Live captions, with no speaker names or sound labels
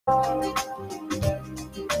დაგიბრუნდით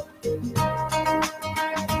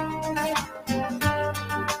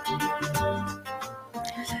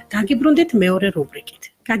მეორე რუბრიკით.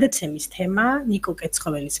 გადაცემის თემა ნიკო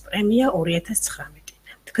კეცხოველის პრემია 2019.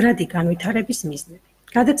 მდგრადი განვითარების მიზნები.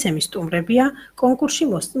 გადაცემის სტუმრებია კონკურსში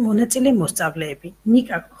მონაწილე მოსწავლეები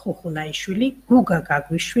ნიკა ხუხუნაიშვილი, გუგა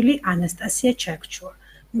გაგლოშვილი, ანასტასია ჩაჩუა.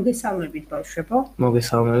 მოგესალმებით ბავშვებო.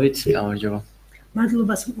 მოგესალმებით, გამარჯობა.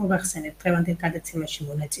 მადლობას მოგახსენებთ დღევანდელ გადაცემაში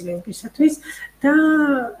მონაწილეობისათვის და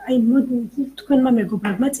აი თქვენმა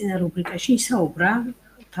მეგობრებმა წინა რუბრიკაში ისაუბრა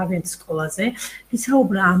თავიანთ სკოლაზე,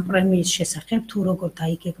 ისაუბრა ამ პრემიის შესახებ, თუ როგორ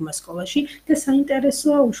დაიგეგმა სკოლაში და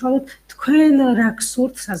საინტერესოა უშუალოდ თქვენ რა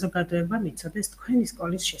გსურთ საზოგადოებამ იცოდეს თქვენი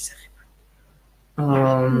სკოლის შესახებ.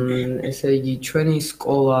 ესე იგი, ჩვენი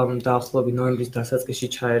სკოლა დაახლოებით ნოემბრის დასაწყისში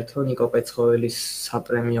ჩაერთო ნიკო კეცხოველის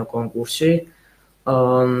საპრემიო კონკურსში.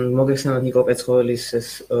 მოგეხსენებათ ნიკო კეცხოველის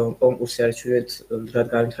ეს კონკურსი არის მდგრად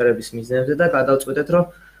განვითარების მიზნებზე და გადავწყვიტეთ, რომ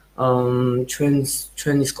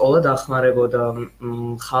ჩვენი სკოლა დახმარებოდა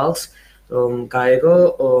ხალხს, გაეგო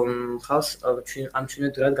ხალხს ამ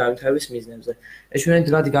ჩვენი მდგრად განვითარების მიზნებზე. ეს ჩვენი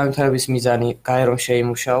მდგრადი განვითარების მიზანი გაერომ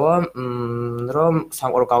შეიმუშავა, რომ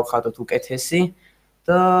სამყარო გავხადოთ უკეთესი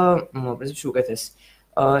და პრინციპში უკეთესი.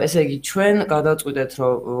 ესე იგი, ჩვენ გადავწყვიტეთ,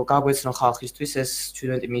 რომ გაგვეცნო ხალხისთვის ეს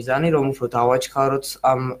ჩვენი მიზანი, რომ უფრო დავაჩქაროთ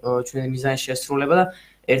ამ ჩვენი მიზანის შესრულება და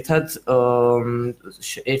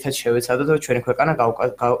ერთად შევეცადოთ, რომ ჩვენი ქვეყანა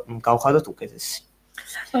გავხადოთ უკეთესი.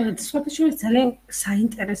 სხვადასხვა ძალიან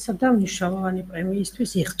საინტერესო და მნიშვნელოვანი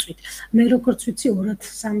პრემიისთვის იღწვით. მე როგორც ვიცი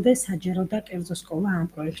 2003-მდე საჯარო და კერძო სკოლა ამ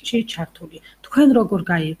პროექტში ჩართული. თქვენ როგორ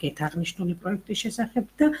გაიგეთ აღნიშნული პროექტის შესახებ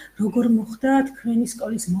და როგორ მოხდა თქვენი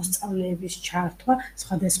სკოლის მოსწავლეების ჩართვა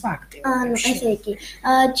სხვადასხვა აქტივობებში? ესე იგი,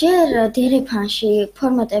 ჯერ დერეფანში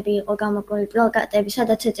ფორმატები იყო გამოყენებული პლაკატები,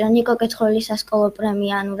 სადაც ეწერა ნიკო კეცხოველის სასკოლო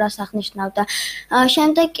პრემია, რას აღნიშნავდა.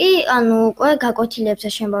 შემდეგ კი, უკვე გაკვეთილებზე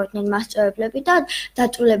შემოვიდნენ მასწავლებლები და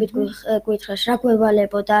დაწვრილებით გვითხრეს რა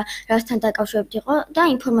გვევალებოდა, რასთან დაკავშირებით იყო და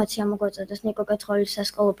ინფორმაცია მოგვაწოდოს ნიკო კეცხოველის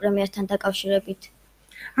სასკოლო პრემიასთან დაკავშირებით.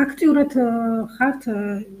 აქტიურად ხართ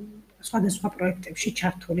სხვადასხვა პროექტებში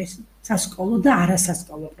ჩართული სასკოლო და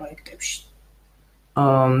არასასკოლო პროექტებში.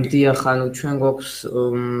 დიახ, ჩვენ გვაქვს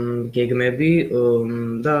გეგმები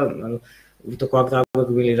და გვაქვს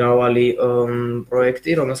მრავალი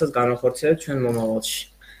პროექტი, რომელსაც განვახორციელებთ ჩვენ მომავალში.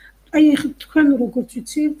 აი თქვენ როგორც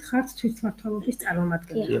ვიცი, ხართ თვითმმართველობის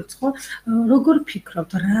წარმომადგენლებს, ხო? როგორ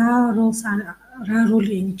ფიქრობთ, რა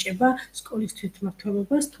როლი ენიჭება სკოლის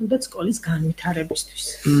თვითმმართველობას, თუნდაც სკოლის განვითარებისთვის?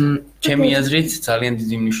 ჩემი აზრით, ძალიან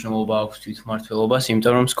დიდი მნიშვნელობა აქვს თვითმმართველობას,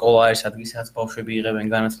 იმიტომ რომ სკოლა არის ადგილი, სადაც ბავშვები იღებენ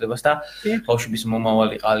განათლებას და ბავშვების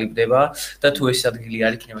მომავალი ყალიბდება და თუ ეს ადგილი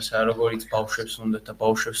არ იქნება, როგორიც ბავშვებს უნდათ და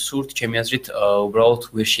ბავშვებს სურთ, ჩემი აზრით, უბრალოდ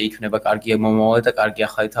ვერ შეიქმნება კარგი მომავალი და კარგი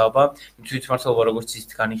ახალი თაობა. თვითმმართველობა როგორც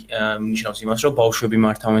იცით, ნიშნავს იმას, რომ ბავშვები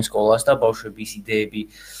მართავენ სკოლას და ბავშვების იდეები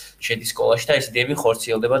შედის სკოლაში და ეს იდეები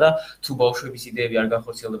ხორციელდება და თუ ბავშვების იდეები არ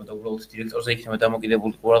განხორციელდება და უბრალოდ დირექტორზე იქნება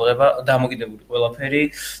დამოკიდებული ყურადღება, დამოკიდებული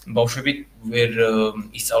ყველაფერი, ბავშვები ვერ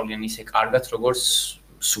ისწავლიან ისე კარგად, როგორც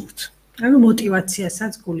სურთ. ანუ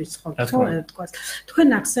მოტივაციასაც გულისხმობთ, ხო, თქვა. თქვენ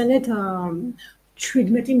ახსენეთ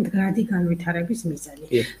 17 მდგრადი განვითარების მიზანი.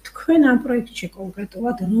 თქვენ ამ პროექტში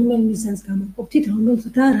კონკრეტულად რომელ მიზანს გამოყოფთ,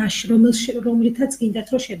 რომლითაც გინდათ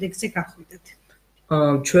რომ შედეგზე გახვიდეთ?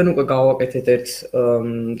 ჩვენ უკვე გავაკეთეთ ერთ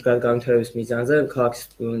მდგრად განვითარების მიზანზე,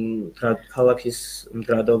 ქალაქის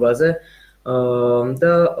მდგრადობაზე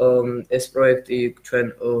და ეს პროექტი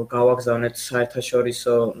ჩვენ გავაგზავნეთ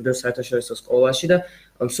საერთაშორისო სკოლაში და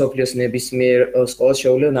მსოფლიოს ნებისმიერ სკოლას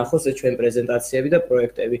შეუძლია ნახოს ჩვენ პრეზენტაციები და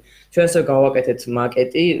პროექტები. ჩვენ ასევე გავაკეთეთ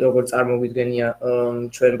მაკეტი, როგორ წარმოგვიდგენია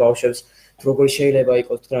ჩვენ ბავშვებს, როგორ შეიძლება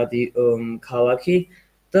იყოს მდგრადი ქალაქი.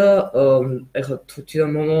 და ეხლა თვითონ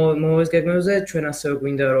მომავალ გეგმებზე ჩვენ ასევე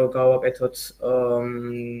გვინდა რომ გავაკეთოთ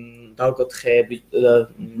დავგოთ ხეები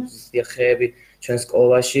ჩვენ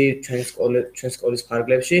სკოლაში, ჩვენ სკოლის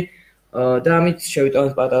ფარგლებში და ამით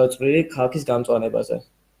შევიტანოთ პატარა წვლილი ქალაქის გამწვანებაზე.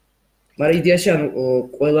 მაგრამ იდეაში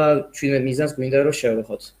ყველა ჩვენ მიზანს გვინდა რომ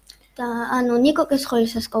შევეხოთ. და ნიკო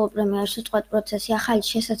კეცხოველის სასკოლო პრემია არის უწყვეტ პროცესი ახალი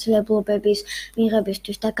შესაძლებლობების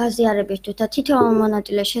მიღებისთვის და გაზიარებისთვის და თითოეულ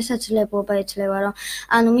მონაწილეს შესაძლებლობა ეძლევა რომ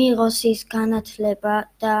მიიღოს ის განათლება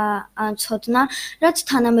და ცოდნა, რაც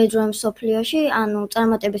თანამედროვე მსოფლიოში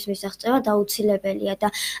წარმატების მისაღწევა დაუცილებელია და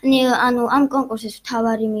ამ კონკურსის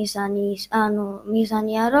მთავარი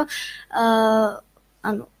მიზანია რომ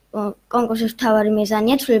კონკურსის მთავარი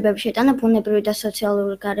მიზანია ცვლილებების შეტანა ბუნებრივი და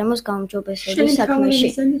სოციალური გარემოს გაუმჯობესების საქმეში.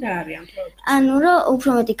 ანუ რომ უფრო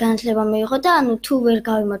მეტი განათლება მიიღო და ანუ თუ ვერ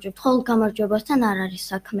გავიმარჯვებთ, მხოლოდ გამარჯვებასთან არ არის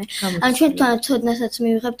საქმე. ანუ ჩვენ ცოდნასაც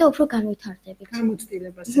მივიღებთ და უფრო განვითარდებით.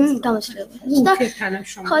 გამოცდილებას.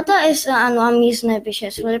 ხო და ეს ანუ ამ მიზნების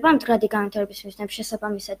შესრულება, მდგრადი განვითარების მიზნების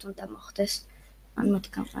შესაბამისად უნდა მოხდეს. ანუ მათი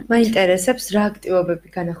გამყარება. მაინტერესებს რა აქტივობები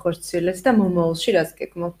განახორციელეთ და მომავალში რას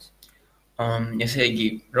გეგმობთ? ესე იგი,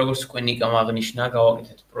 როგორც უკვე ნიკამ აღნიშნა,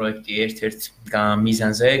 გავაკეთეთ პროექტი ერთ-ერთ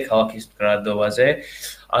მიზანზე, ქალაქის მდგრადობაზე.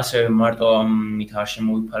 ასევე მარტო ამით არ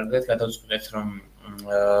შემოვიფარგლეთ, გადავწყვეტეთ, რომ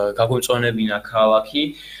გაგვეწონებინა ქალაქი.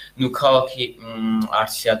 ნუ ქალაქი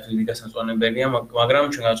არც ადვილი გასაწონებელია, მაგრამ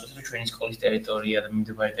ჩვენ გავწყვეტეთ, რომ ჩვენი სკოლის ტერიტორია და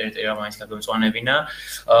მიმდებარე ტერიტორია მაინც გაგვეწონებინა.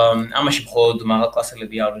 ამაში მხოლოდ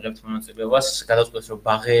მაღალკლასელები არ ვიღებთ მონაწილეობას, გადავწყვეტეთ, რომ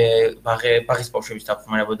ბაღის ბავშვების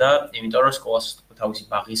დახმარებოდა, იმიტომ რომ სკოლას თავისი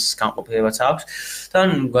ბაღის განყოფილებაც აქვს და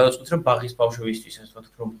გადავწყვეტთ, რომ ბაღის ბავშვებისთვის ასე ვთქვათ,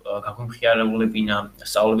 რომ გაგვემხიარებულებინა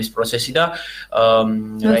სწავლების პროცესი და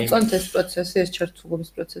მოსწონთ ეს პროცესი, ეს ჩართულობის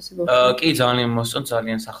პროცესი ბავშვებს? კი, ძალიან მოსწონთ,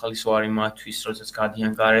 ძალიან სახალისო არის მათთვის, როდესაც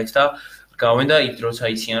გადიან გარეთ და გავენ და იქ როცა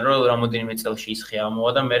იციან, რომ რამოდენიმე წელში ის ხე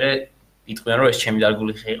ამოვა და მე იტყვიან, რომ ეს ჩემი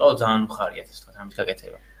დარგული ხე იყო, ძალიან მხარიათ ასე ვთქვათ, ამის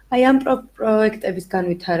გაკეთება. აი ამ პროექტების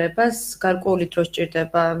განვითარებას გარკვეული დრო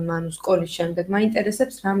სჭირდება, ანუ სკოლის შემდეგ.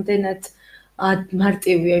 მაინტერესებს რამდენად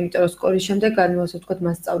მარტივია, იმიტომ რომ სკოლის შემდეგ ანუ ასე ვთქვათ,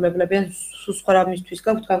 მასწავლებლები ან სხვა რამისთვის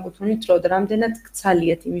გაქვთ განკუთვნილი დრო და რამდენად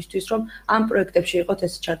გცალიათ იმისთვის, რომ ამ პროექტებში იყოთ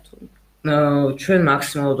ეს ჩართული. ჩვენ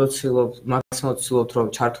მაქსიმალურად ვცდილობთ, რომ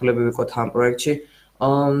ჩართულები ვიყოთ ამ პროექტში.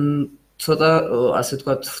 ცოტა ასე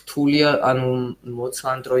ვთქვათ, რთულია, ანუ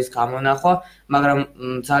მოცლან დროის გამონახვა, მაგრამ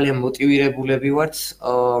ძალიან მოტივირებულები ვართ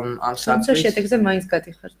ამ საქმეს. თუმცა შედეგზე მაინც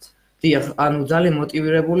გადიხართ. დიახ, ანუ ძალიან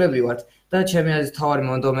მოტივირებულები ვართ. და ჩემი აზრით თავარი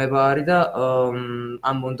მონდომება არის და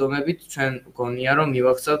ამ მონდომებით ჩვენ გონია რომ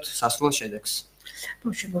მივახცევთ სასრულ შედეგს.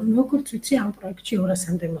 ბავშვებო, როგორც ვიცი, ამ პროექტში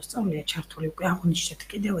 200-მდე მოსწავლეა ჩართული, უკვე აღნიშნეთ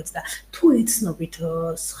კიდევაც და თუ ეცნობით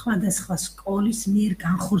სხვადასხვა სკოლის მიერ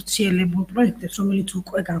განხორციელებულ პროექტებს, რომელიც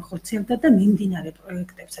უკვე განხორციელდა და მიმდინარე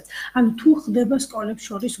პროექტებსაც, ანუ თუ ხდება სკოლებს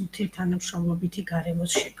შორის ურთიერთთანამშრომლობითი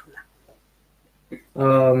გარემოს შექმნა.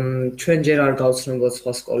 ჩვენ ჯერ არ გავცნობთ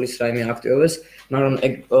სხვა სკოლის რაიმე აქტივობებს, მაგრამ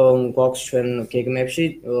ეგ გვაქვს ჩვენ გეგმებში,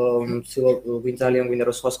 ვინ ძალიან გვინდა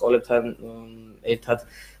რომ სხვა სკოლებთან ერთად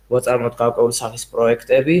ვაწარმოოთ გარკვეული სახის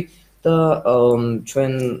პროექტები და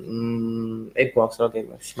ჩვენ ეგ გვაქვს რა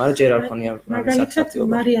გეგმებში, მაგრამ ჯერ არ ქონია მაგალითად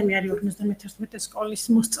მარიამი არის 51 სკოლის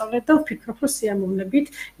მოსწავლე და ვფიქრობ, რომ სიამოვნებით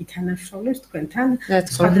ითანამშრომლებს თქვენთან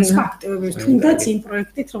სხვადასხვა აქტივობებში, თუნდაც იმ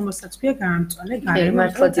პროექტით, რომელსაც ქვია გაამწვანე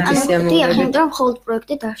მართლა დიდი სიამოვნებით. და მხოლოდ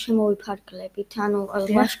პროექტით არ შემოვიფარგლებით, ანუ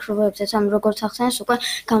ლაშქრობებსაც, ანუ როგორც ახსენეს, უკვე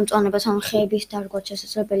გამწვანებას, ანუ ხეების დარგვა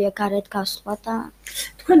შესაძლებელია გარეთ გასვლა და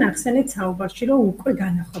თქვენ ახსენეთ საუბარში, რომ უკვე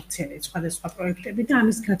განახორციელეთ სხვადასხვა პროექტები და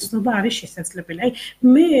ამის გაცნობა არის შესაძლებელი. აი,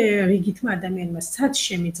 მე რიგითმა ადამიანმა სად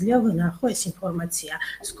შემიძლია ვნახო ეს ინფორმაცია.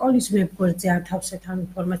 სკოლის ვებგვერდზე ათავსეთ ამ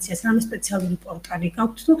ინფორმაციას, რამე სპეციალური პორტალი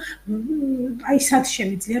გაქვთ თუ აი სად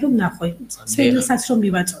შემიძლია რომ ვნახო, სპეციალსაც რომ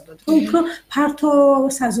მივაწოდოთ, რომ უფრო ფართო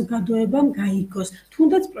საზოგადოებამ გაიგოს,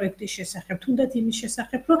 თუნდაც პროექტის შესახებ, თუნდაც იმის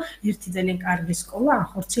შესახებ, რომ ერთი ძალიან კარგი სკოლა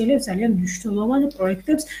ახორციელებს ძალიან მნიშვნელოვან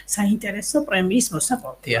პროექტებს საინტერესო პრემიის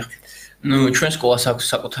მოსაპოვებლად. ნუ ჩვენ სკოლას აქვს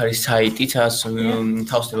საკუთარი საიტი, სადაც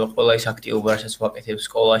თავსდება ყველა ის აქტივობა, რასაც ვაკეთებ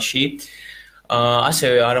სკოლაში.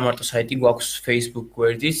 ასევე არა მარტო საიტი, გვაქვს Facebook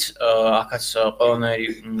გვერდიც, აქაც ყველანაირი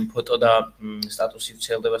ფოტო და სტატუსი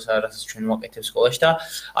ვრცელდება, სადაც ჩვენ ვაკეთებ სკოლაში და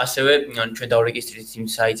ასევე ჩვენ დავრეგისტრირეთ იმ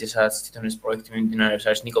საიტზე, სადაც თვითონ ეს პროექტი მიმდინარეობს,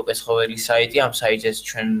 არის ნიკო კეცხოველის საიტი, ამ საიტზე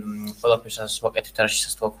ჩვენ ყველაფერს სადაც ვაკეთებთ, არ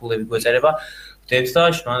შესაძლოა ქულები გვეწერება. დებთ და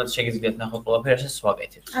შნანად შეგიძლიათ ნახოთ ყველაფერს, რასაც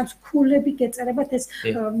ვაკეთებთ. ანუ ქულები გეწერებათ ეს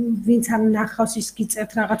ვინც ამ ნახავს ის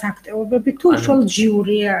გიწერთ რაღაც აქტივობები თუ უშუალოდ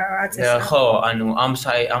ჟიური აწესებთ? ხო, ანუ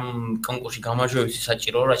ამ კონკურსში გამარჯვებისთვის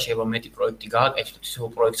საჭიროა, რაც შეიძლება მეტი პროექტი გააკეთოთ, ისევ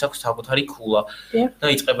პროექტს აქვს საკუთარი ქულა. და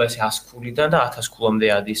იწყება ესე 100 ქულიდან და 1000 ქულამდე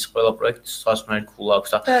ადის ყველა პროექტს სხვადასხვა ქულა აქვს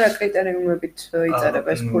და რა კრიტერიუმებით იწერება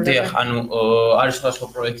ეს ქულები? დიახ, ანუ არის სხვადასხვა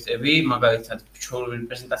პროექტები, მაგალითად, ჩვეულებრივი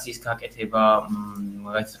პრეზენტაციის გაკეთება,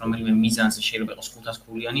 მაგალითად, რომელიმე მიზანზე შეიძლება 500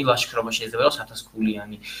 ქულიანი, ლაშქრობა შეიძლება იყოს 1000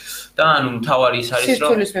 ქულიანი. და ანუ მთავარი ის არის, რომ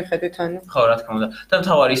სირთულის მიხედვით ანუ. ხო, რა თქმა უნდა. და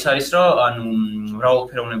მთავარი ის არის, რომ ანუ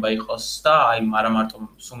მრავალფეროვნება იყოს და აი არა მარტო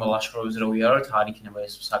სულ ლაშქრობებს რო ვიაროთ, არ იქნება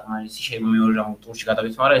ეს საკმარისი, შეიძლება მეორე რაუნდ ტურში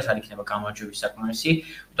გადავიდეთ, მაგრამ ეს არ იქნება გამარჯვების საკმარისი.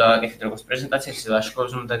 და აკეთეთ როგორც პრეზენტაციას,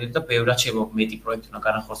 ლაშქრობებს უნდა დაგეთ და ბევრად შეიძლება მეტი პროექტი უნდა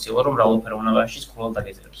განახორციელო, რომ მრავალფეროვნებაშიც ქულად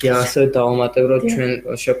დაგეწეროთ. კი, ასევე დავამატებ, რომ ჩვენ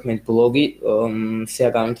შევქმნით ბლოგი სია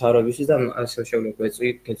განვითარებისთვის და ასევე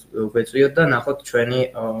შეგვიძლია გვეწვიოთ და ნახოთ ჩვენი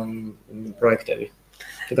პროექტები.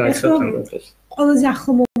 და გაიცნოთ ამ პროექტებს. ყველაზე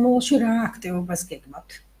ახლო მომავალში რა აქტივობას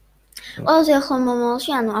გეგმავთ? ყველაზე ახალ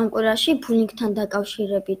მომავალში, ანუ ამ კვირაში ბულინგთან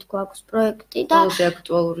დაკავშირებით გვაქვს პროექტი და ყველაზე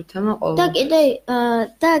აქტუალური თემა ყოველთვის.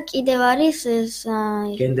 და კიდევ არის ეს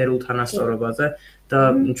გენდერულ თანასწორობაზე და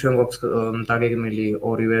ჩვენ გვაქვს დაგეგმილი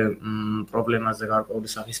ორივე პრობლემაზე გარკვეული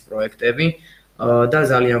სახის პროექტები და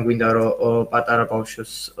ძალიან გვინდა რომ პატარა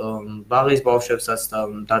ბავშვებს, ბაღის ბავშვებსაც და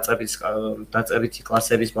დაწყებითი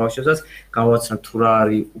კლასების ბავშვებსაც გავაცნოთ თუ რა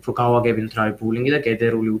არის, უფრო გავაგებინოთ რა არის ბულინგი და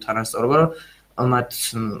გენდერული უთანასწორობა, რომ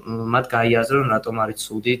მათ გაიაზრონ რატომ არის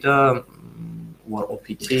ცუდი და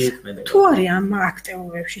უარყოფითი ქმედება. თუ არის ამ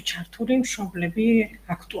აქტივობებში ჩართული მშობლები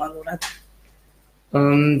აქტუალურად?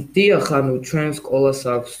 დიახ, ანუ ჩვენ სკოლას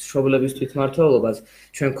აქვს მშობლების თვითმმართველობას,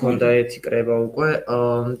 ჩვენ გქონდა ერთი კრება უკვე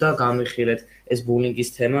და გამიხილეთ ეს ბულინგის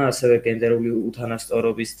თემა, ასევე გენდერული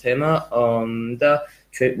უთანასწორობის თემა და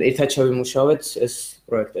ჩვენ ერთად შევიმუშავეთ ეს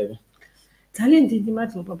პროექტები. ძალიან დიდი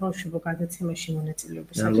მადლობა ბავშვებო გადაცემაში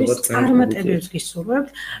მონაწილეობისათვის. წარმატებებს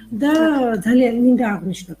გისურვებთ და ძალიან მინდა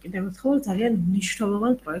აღვნიშნო კიდევ ერთხელ, ძალიან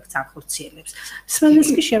მნიშვნელოვან პროექტს ახორციელებს. სვენეს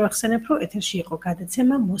კი შევახსენებ, რომ ეთერში იყო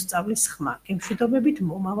გადაცემა მოსწავლის ხმა. გემშვიდობებით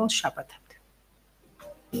მომავალ შაბათამდე.